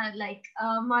 And I like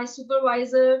my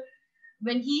supervisor,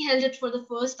 when he held it for the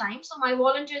first time. So my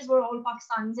volunteers were all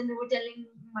Pakistanis and they were telling,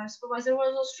 my supervisor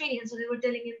was Australian. So they were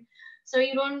telling him, so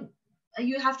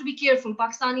you have to be careful.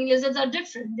 Pakistani lizards are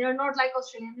different. They are not like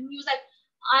Australian. And he was like,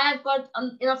 I have got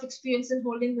enough experience in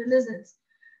holding the lizards.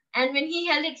 And when he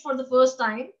held it for the first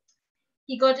time,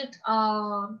 he got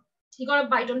a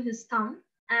bite on his thumb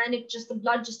and the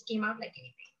blood just came out like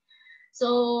anything.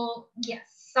 So yes,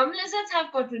 some lizards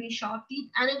have got really sharp teeth,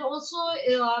 and it also,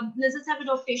 lizards have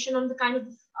adaptation on the kind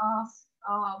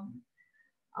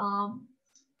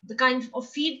of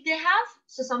feed they have.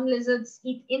 So some lizards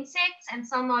eat insects and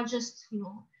some are just,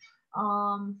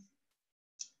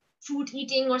 fruit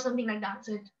eating or something like that.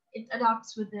 So it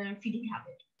adapts with their feeding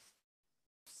habit.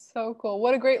 So cool.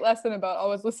 What a great lesson about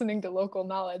always listening to local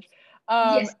knowledge.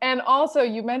 Yes. And also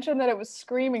you mentioned that it was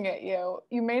screaming at you.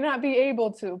 You may not be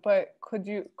able to, but could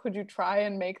you try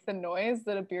and make the noise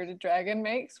that a bearded dragon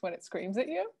makes when it screams at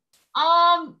you?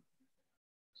 I'm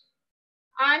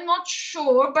not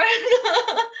sure, but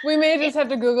we may just have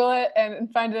to Google it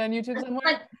and find it on YouTube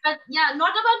somewhere. But yeah,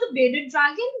 not about the bearded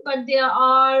dragon, but there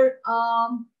are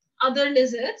other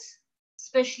lizards,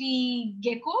 especially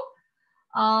gecko.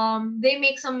 They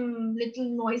make some little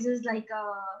noises like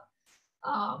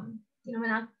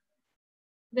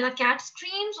when a cat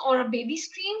screams or a baby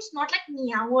screams, not like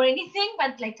meow or anything,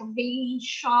 but like a very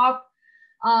sharp,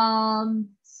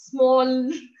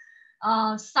 small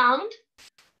sound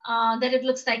that it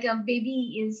looks like a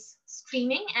baby is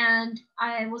screaming. And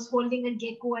I was holding a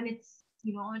gecko and it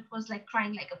was like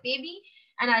crying like a baby.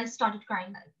 And I started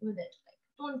crying with it. Like,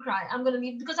 don't cry, I'm going to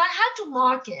leave, because I had to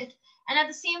mark it. And at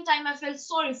the same time, I felt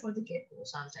sorry for the gecko.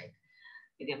 So I was like,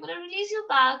 maybe I'm going to release you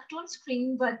back. Don't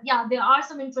scream. But yeah, there are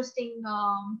some interesting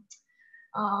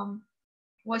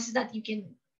voices that you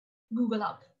can Google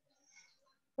up.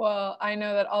 Well, I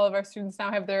know that all of our students now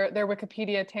have their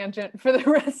Wikipedia tangent for the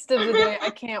rest of the day.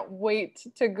 I can't wait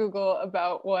to Google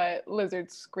about what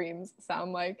lizard screams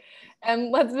sound like. And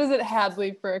let's visit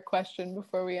Hadley for a question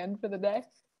before we end for the day.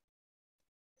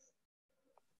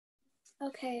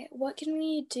 Okay, what can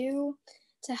we do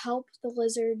to help the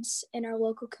lizards in our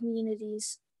local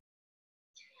communities?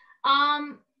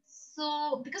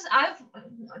 So because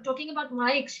talking about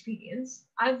my experience,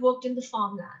 I've worked in the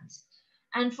farmlands.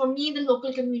 And for me, the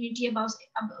local community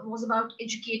was about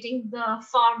educating the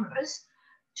farmers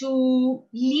to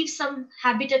leave some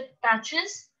habitat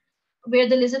patches where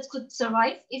the lizards could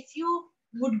survive. If you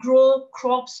would grow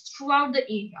crops throughout the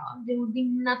area, there would be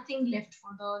nothing left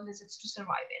for the lizards to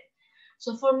survive in.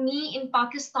 So for me in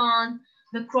Pakistan,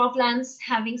 the croplands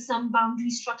having some boundary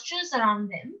structures around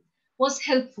them was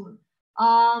helpful.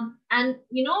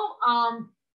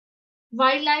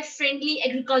 Wildlife friendly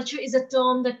agriculture is a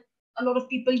term that a lot of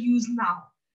people use now.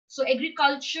 So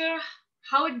agriculture,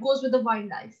 how it goes with the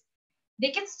wildlife,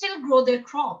 they can still grow their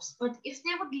crops, but if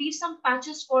they would leave some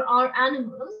patches for our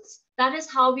animals, that is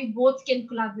how we both can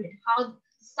collaborate, how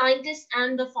scientists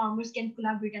and the farmers can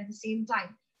collaborate at the same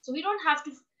time. So we don't have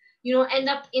to end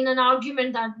up in an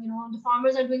argument that the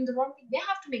farmers are doing the wrong thing. They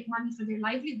have to make money for their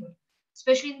livelihood,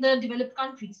 especially in the developed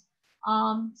countries.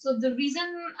 So the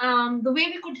way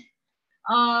we could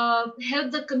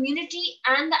help the community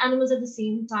and the animals at the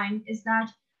same time is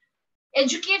that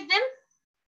educate them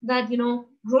that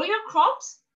grow your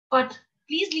crops, but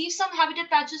please leave some habitat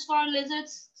patches for our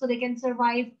lizards so they can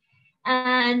survive.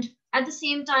 And at the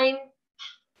same time,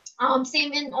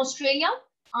 same in Australia.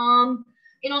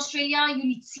 In Australia,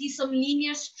 you see some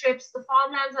linear strips. The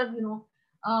farmlands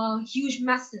are huge,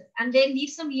 massive, and they leave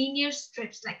some linear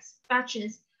strips like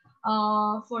patches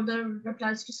for the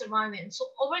reptiles to survive in. So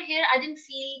over here, I didn't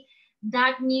feel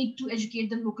that need to educate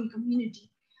the local community.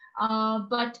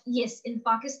 But yes, in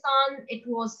Pakistan, it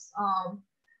was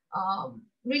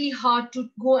really hard to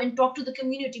go and talk to the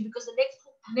community, because the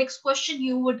next question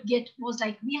you would get was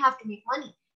like, we have to make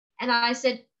money. And I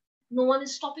said, no one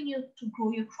is stopping you to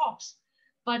grow your crops,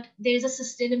 but there's a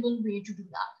sustainable way to do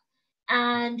that.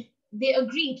 And they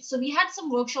agreed. So we had some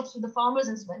workshops with the farmers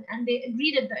as well, and they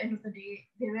agreed at the end of the day.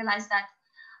 They realized that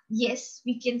yes,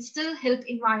 we can still help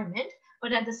environment,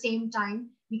 but at the same time,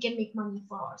 we can make money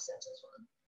for ourselves as well.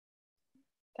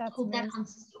 That's Hope amazing. that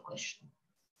answers your question.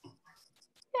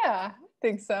 Yeah, I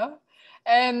think so.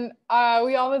 And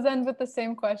we always end with the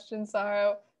same question,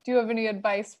 Sara. Do you have any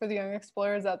advice for the young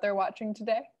explorers out there watching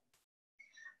today?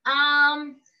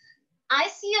 I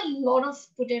see a lot of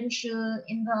potential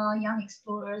in the young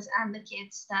explorers and the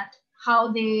kids, that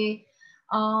how they,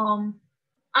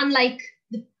 unlike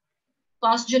the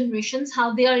past generations,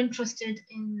 how they are interested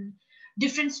in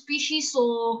different species.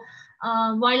 So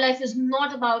wildlife is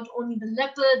not about only the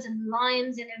leopards and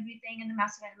lions and everything and the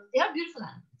massive animals. They are beautiful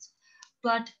animals,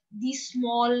 but these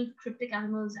small cryptic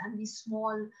animals and these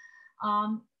small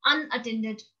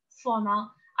unattended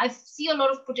fauna, I see a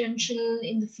lot of potential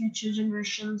in the future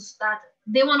generations, that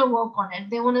they want to work on it.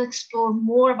 They want to explore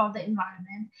more about the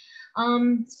environment.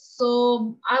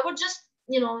 So I would just,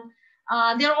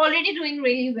 they're already doing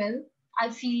really well.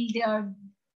 I feel they are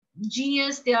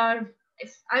genius. They are,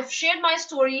 if I've shared my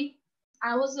story,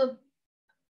 I was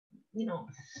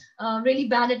really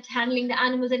bad at handling the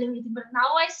animals and everything. But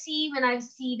now I see, when I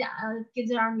see the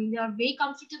kids around me, they are very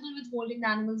comfortable with holding the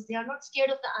animals. They are not scared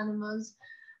of the animals.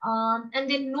 And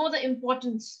they know the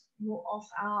importance of,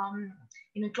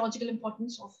 ecological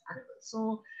importance of animals.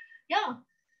 So yeah,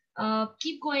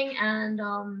 keep going. And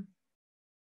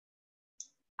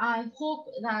I hope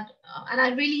that, and I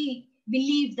really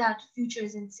believe that future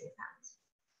is in safe hands.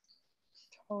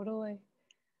 Totally.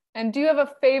 And do you have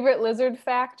a favorite lizard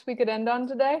fact we could end on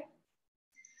today?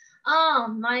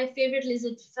 My favorite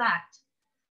lizard fact.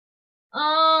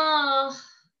 Well,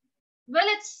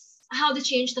 it's how they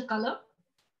change the color.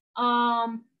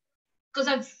 Because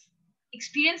I've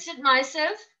experienced it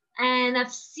myself, and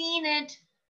I've seen it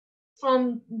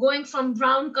from going from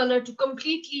brown color to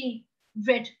completely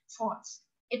red spots.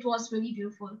 It was really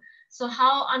beautiful. So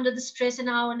how under the stress and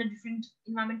how under different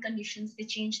environment conditions they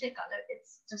change their color,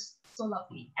 it's just so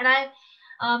lovely. And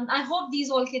I hope these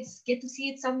all kids get to see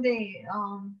it someday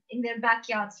in their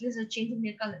backyards, lizards changing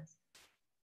their colors.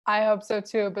 I hope so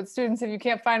too. But students, if you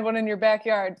can't find one in your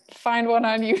backyard, find one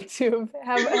on YouTube.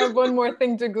 Have one more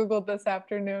thing to Google this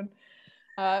afternoon.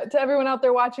 To everyone out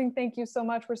there watching, thank you so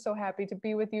much. We're so happy to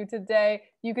be with you today.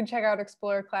 You can check out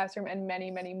Explorer Classroom and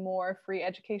many, many more free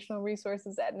educational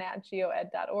resources at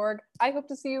natgeoed.org. I hope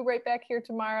to see you right back here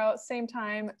tomorrow, same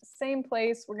time, same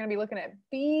place. We're going to be looking at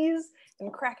bees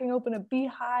and cracking open a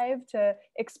beehive to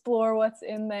explore what's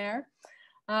in there.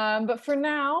 But for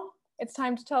now, it's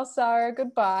time to tell Sara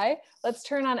goodbye. Let's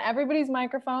turn on everybody's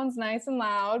microphones nice and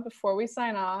loud before we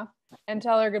sign off and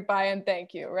tell her goodbye and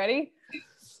thank you. Ready?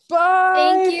 Bye.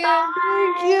 Thank you.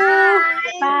 Thank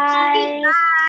you. Bye.